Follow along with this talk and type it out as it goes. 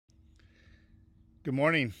Good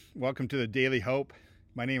morning. Welcome to the Daily Hope.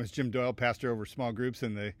 My name is Jim Doyle, pastor over small groups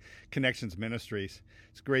in the Connections Ministries.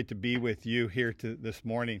 It's great to be with you here this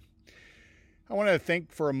morning. I want to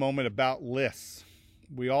think for a moment about lists.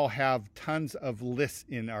 We all have tons of lists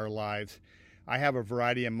in our lives. I have a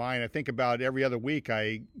variety in mine. I think about every other week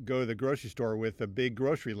I go to the grocery store with a big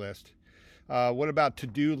grocery list. What about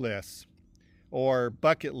to-do lists, or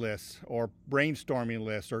bucket lists, or brainstorming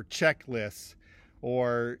lists, or checklists,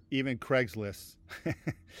 or even Craigslist?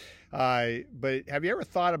 But have you ever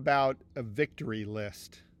thought about a victory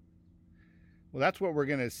list? Well, that's what we're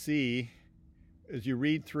going to see as you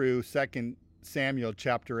read through 2 Samuel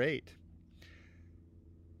chapter 8.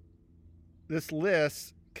 This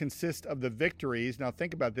list consists of the victories. Now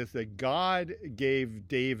think about this, that God gave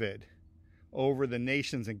David over the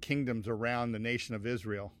nations and kingdoms around the nation of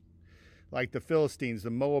Israel, like the Philistines, the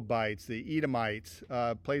Moabites, the Edomites,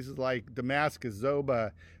 places like Damascus,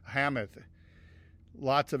 Zobah, Hamath.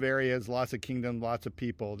 Lots of areas, lots of kingdoms, lots of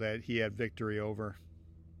people that he had victory over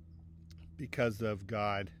because of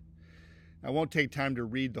God. I won't take time to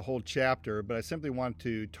read the whole chapter, but I simply want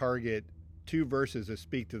to target two verses that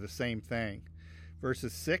speak to the same thing.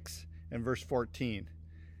 Verses 6 and verse 14.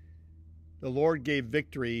 The Lord gave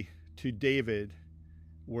victory to David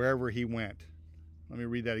wherever he went. Let me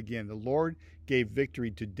read that again. The Lord gave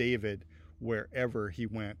victory to David wherever he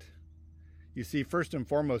went. You see, first and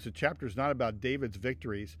foremost, the chapter is not about David's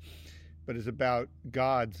victories, but it's about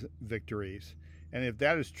God's victories. And if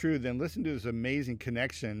that is true, then listen to this amazing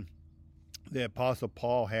connection the Apostle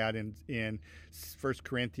Paul had in 1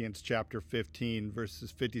 Corinthians chapter 15,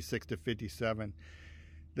 verses 56 to 57.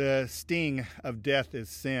 The sting of death is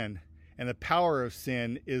sin, and the power of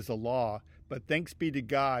sin is the law. But thanks be to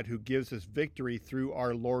God who gives us victory through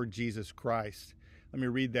our Lord Jesus Christ. Let me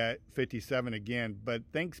read that 57 again. But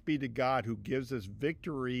thanks be to God who gives us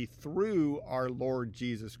victory through our Lord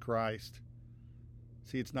Jesus Christ.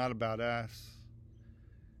 See, it's not about us.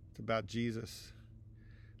 It's about Jesus.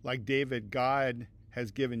 Like David, God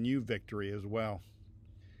has given you victory as well.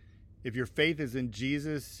 If your faith is in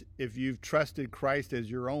Jesus, if you've trusted Christ as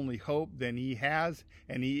your only hope, then he has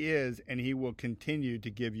and he is and he will continue to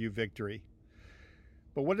give you victory.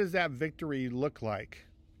 But what does that victory look like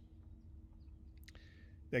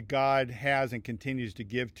that God has and continues to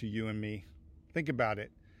give to you and me? Think about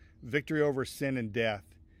it. Victory over sin and death.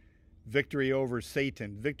 Victory over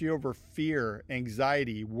Satan. Victory over fear,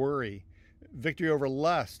 anxiety, worry. Victory over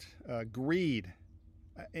lust, greed,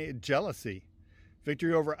 jealousy.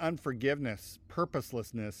 Victory over unforgiveness,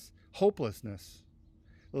 purposelessness, hopelessness.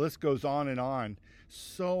 The list goes on and on.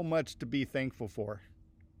 So much to be thankful for.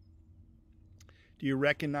 Do you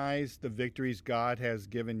recognize the victories God has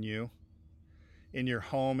given you in your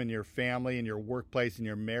home, in your family, in your workplace, in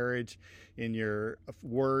your marriage, in your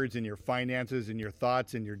words, in your finances, in your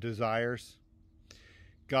thoughts, in your desires?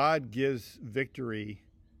 God gives victory,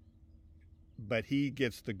 but he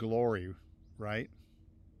gets the glory, right?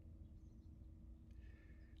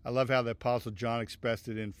 I love how the Apostle John expressed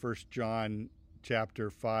it in 1 John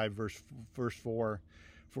chapter 5, verse 4.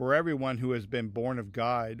 For everyone who has been born of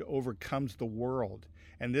God overcomes the world,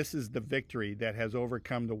 and this is the victory that has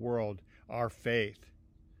overcome the world, our faith.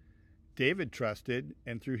 David trusted,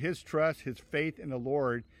 and through his trust, his faith in the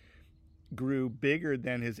Lord grew bigger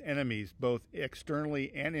than his enemies, both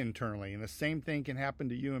externally and internally. And the same thing can happen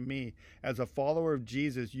to you and me. As a follower of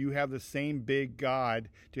Jesus, you have the same big God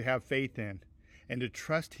to have faith in and to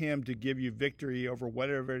trust him to give you victory over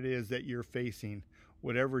whatever it is that you're facing.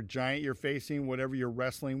 Whatever giant you're facing, whatever you're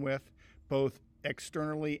wrestling with, both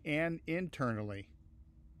externally and internally.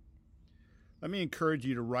 Let me encourage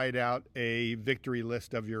you to write out a victory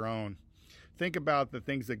list of your own. Think about the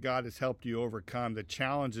things that God has helped you overcome, the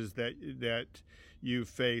challenges that you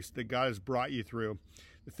faced, that God has brought you through.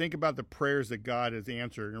 Think about the prayers that God has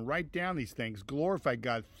answered and write down these things. Glorify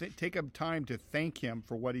God. Take up time to thank him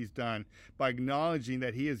for what he's done by acknowledging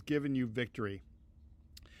that he has given you victory.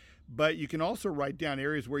 But you can also write down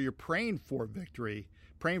areas where you're praying for victory,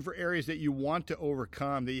 praying for areas that you want to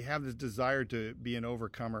overcome, that you have this desire to be an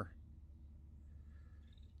overcomer.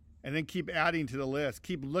 And then keep adding to the list.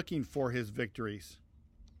 Keep looking for his victories.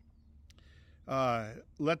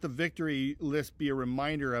 Let the victory list be a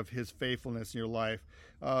reminder of his faithfulness in your life.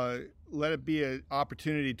 Let it be an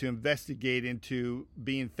opportunity to investigate into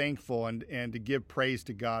being thankful and to give praise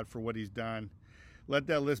to God for what he's done. Let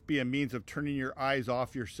that list be a means of turning your eyes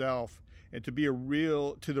off yourself and to be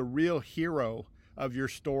to the real hero of your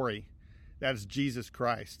story. That's Jesus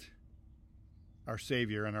Christ, our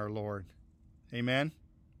Savior and our Lord. Amen.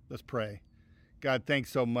 Let's pray. God,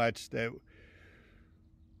 thanks so much that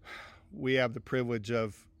we have the privilege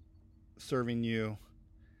of serving you.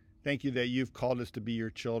 Thank you that you've called us to be your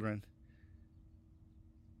children.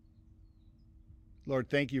 Lord,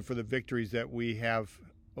 thank you for the victories that we have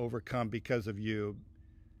overcome because of you.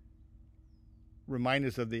 Remind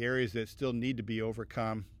us of the areas that still need to be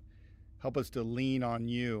overcome. Help us to lean on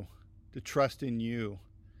you, to trust in you.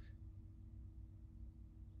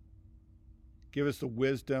 Give us the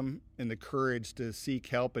wisdom and the courage to seek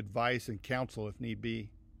help, advice, and counsel if need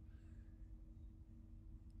be.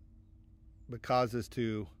 But cause us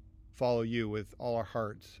to follow you with all our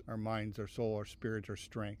hearts, our minds, our soul, our spirits, our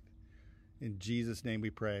strength. In Jesus' name we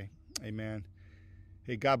pray. Amen.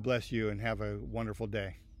 Hey, God bless you and have a wonderful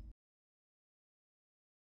day.